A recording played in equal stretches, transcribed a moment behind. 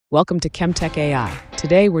Welcome to ChemTech AI.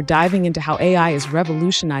 Today, we're diving into how AI is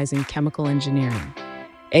revolutionizing chemical engineering.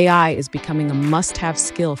 AI is becoming a must-have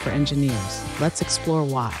skill for engineers. Let's explore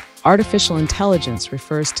why. Artificial intelligence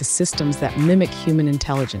refers to systems that mimic human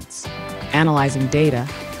intelligence, analyzing data,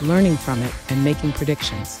 learning from it, and making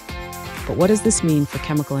predictions. But what does this mean for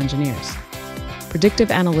chemical engineers? Predictive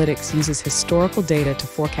analytics uses historical data to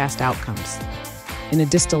forecast outcomes. In a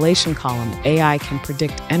distillation column, AI can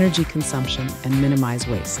predict energy consumption and minimize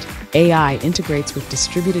waste. AI integrates with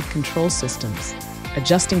distributed control systems,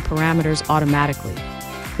 adjusting parameters automatically.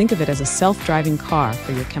 Think of it as a self-driving car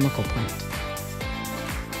for your chemical plant.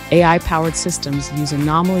 AI-powered systems use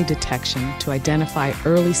anomaly detection to identify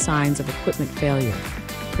early signs of equipment failure,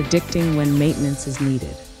 predicting when maintenance is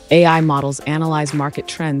needed. AI models analyze market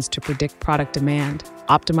trends to predict product demand,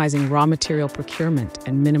 optimizing raw material procurement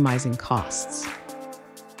and minimizing costs.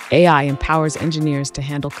 AI empowers engineers to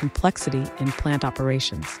handle complexity in plant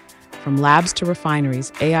operations. From labs to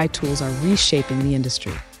refineries, AI tools are reshaping the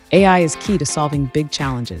industry. AI is key to solving big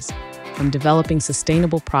challenges, from developing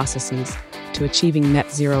sustainable processes to achieving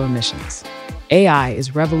net zero emissions. AI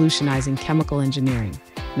is revolutionizing chemical engineering,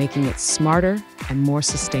 making it smarter and more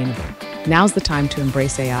sustainable. Now's the time to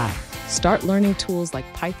embrace AI. Start learning tools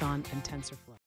like Python and TensorFlow.